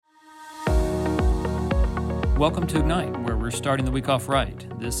Welcome to Ignite, where we're starting the week off right.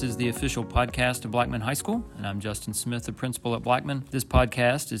 This is the official podcast of Blackman High School, and I'm Justin Smith, the principal at Blackman. This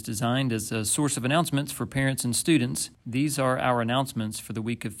podcast is designed as a source of announcements for parents and students. These are our announcements for the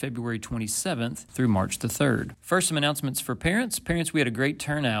week of February 27th through March the 3rd. First, some announcements for parents. Parents, we had a great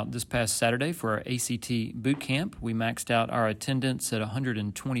turnout this past Saturday for our ACT boot camp. We maxed out our attendance at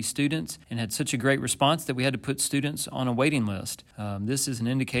 120 students and had such a great response that we had to put students on a waiting list. This is an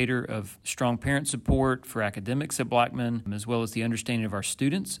indicator of strong parent support for academics at Blackman, as well as the understanding of our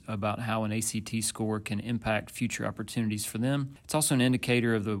students about how an ACT score can impact future opportunities for them. It's also an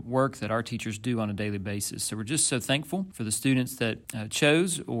indicator of the work that our teachers do on a daily basis. So we're just so thankful for the students that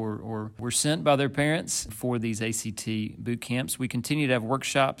chose or were sent by their parents for these ACT boot camps. We continue to have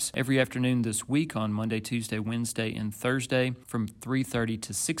workshops every afternoon this week on Monday, Tuesday, Wednesday, and Thursday from 3:30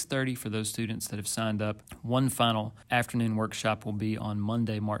 to 6:30 for those students that have signed up. One final afternoon workshop will be on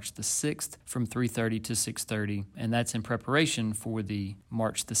Monday, March the 6th from 3:30 to 6:30, and that's in preparation for the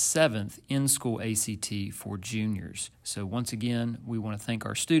March the 7th in-school ACT for juniors. So once again, we want to thank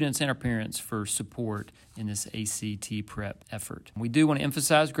our students and our parents for support in this ACT prep effort. We do want to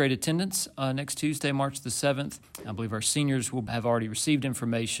emphasize great attendance next Tuesday, March the 7th. I believe our seniors will have already received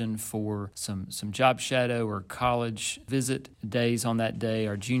information for some job shadow or college visit days on that day.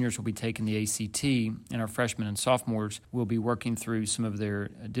 Our juniors will be taking the ACT, and our freshmen and sophomores will be working through some of their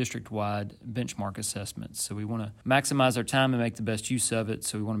district-wide benchmark assessments. So we want to maximize our time and make the best use of it,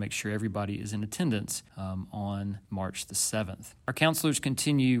 so we want to make sure everybody is in attendance on March the 7th. Our counselors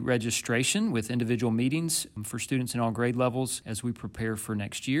continue registration with individual meetings for students in all grade levels as we prepare for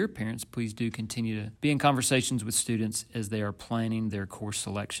next year. Parents, please do continue to be in conversations with students as they are planning their course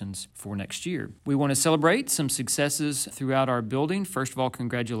selections for next year. We want to celebrate some successes throughout our building. First of all,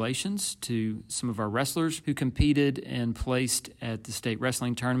 congratulations to some of our wrestlers who competed and placed at the state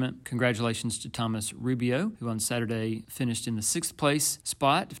wrestling tournament. Congratulations to Thomas Rubio, who on Saturday finished in the 6th place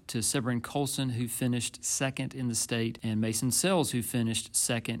spot, to Severin Colson, who finished 2nd in the state, and Mason Sells, who finished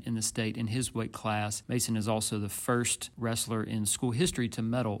 2nd in the state in his weight class. Mason is also the first wrestler in school history to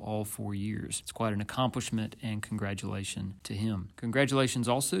medal all 4 years. It's quite an accomplishment, and congratulations to him. Congratulations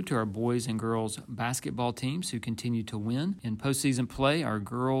also to our boys and girls basketball teams who continue to win. In postseason play, our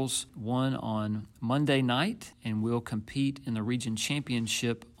girls won on Monday night and will compete in the region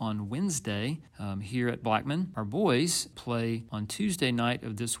championship on Wednesday here at Blackman. Our boys play on Tuesday night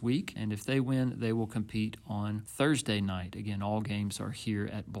of this week, and if they win, they will compete on Thursday night. Again, all games are here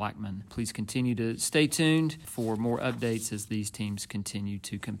at Blackman. Please continue to stay tuned for more updates as these teams continue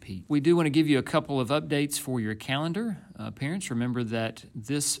to compete. We do want to give you a couple of updates for your calendar. Parents, remember that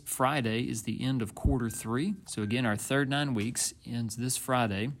this Friday is the end of quarter 3. So again, our third 9 weeks ends this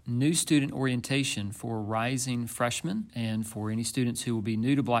Friday. New student orientation for rising freshmen and for any students who will be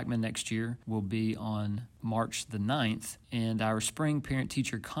new to Blackman next year will be on March the 9th, and our spring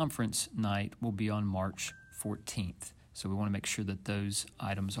parent-teacher conference night will be on March 14th. So we want to make sure that those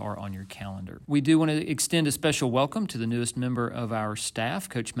items are on your calendar. We do want to extend a special welcome to the newest member of our staff.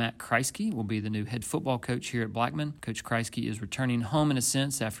 Coach Matt Kreisky will be the new head football coach here at Blackman. Coach Kreisky is returning home in a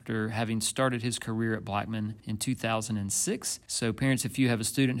sense after having started his career at Blackman in 2006. So parents, if you have a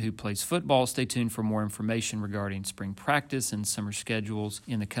student who plays football, stay tuned for more information regarding spring practice and summer schedules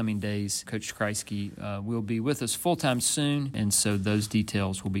in the coming days. Coach Kreisky will be with us full-time soon, and so those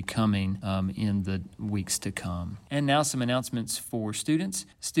details will be coming in the weeks to come. And now some announcements for students.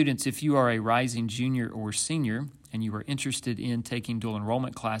 Students, if you are a rising junior or senior and you are interested in taking dual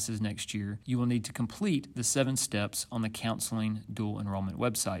enrollment classes next year, you will need to complete the 7 steps on the Counseling Dual Enrollment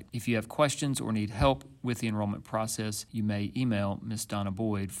website. If you have questions or need help with the enrollment process, you may email Ms. Donna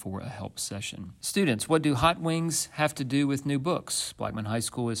Boyd for a help session. Students, what do hot wings have to do with new books? Blackman High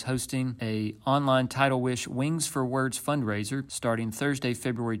School is hosting an online Title Wish Wings for Words fundraiser starting Thursday,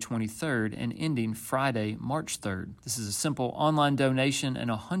 February 23rd and ending Friday, March 3rd. This is a simple online donation, and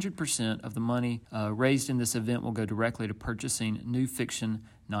 100% of the money raised in this event will go directly to purchasing new fiction,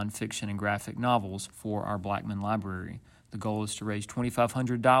 nonfiction, and graphic novels for our Blackman Library. The goal is to raise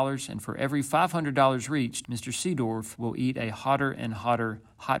 $2,500, and for every $500 reached, Mr. Seedorf will eat a hotter and hotter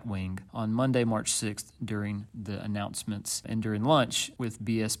hot wing on Monday, March 6th during the announcements and during lunch with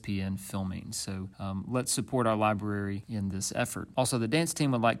BSPN filming. So let's support our library in this effort. Also, the dance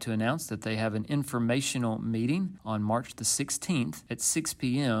team would like to announce that they have an informational meeting on March the 16th at 6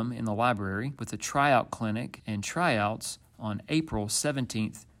 p.m. in the library with a tryout clinic and tryouts on April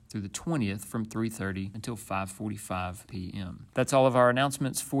 17th through the 20th from 3:30 until 5:45 p.m. That's all of our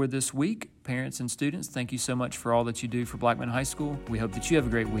announcements for this week. Parents and students, thank you so much for all that you do for Blackman High School. We hope that you have a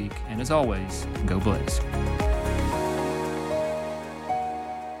great week, and as always, go Blaze.